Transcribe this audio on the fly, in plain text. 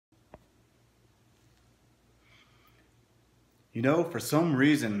You know, for some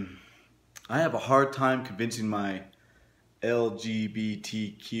reason, I have a hard time convincing my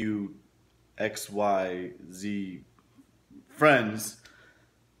LGBTQXYZ friends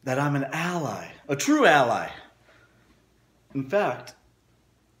that I'm an ally, a true ally. In fact,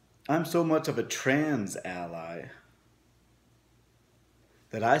 I'm so much of a trans ally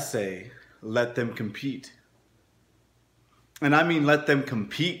that I say, let them compete. And I mean let them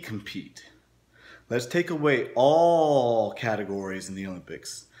compete. Let's take away all categories in the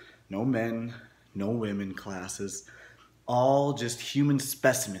Olympics. No men, no women classes, all just human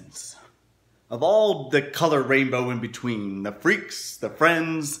specimens of all the color rainbow in between, the freaks, the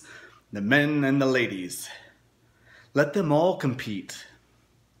friends, the men and the ladies. Let them all compete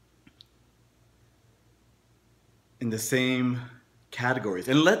in the same categories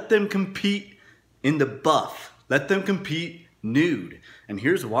and let them compete in the buff. Let them compete nude. And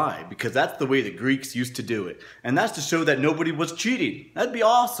here's why, because that's the way the Greeks used to do it. And that's to show that nobody was cheating. That'd be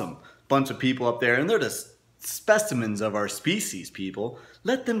awesome. Bunch of people up there, and they're just specimens of our species, people.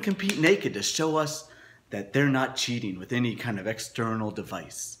 Let them compete naked to show us that they're not cheating with any kind of external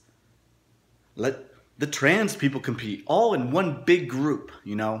device. Let the trans people compete, all in one big group,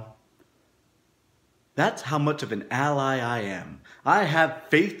 you know. That's how much of an ally I am. I have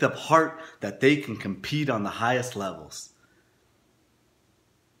faith of heart that they can compete on the highest levels.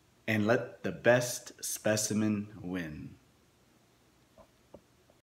 And let the best specimen win.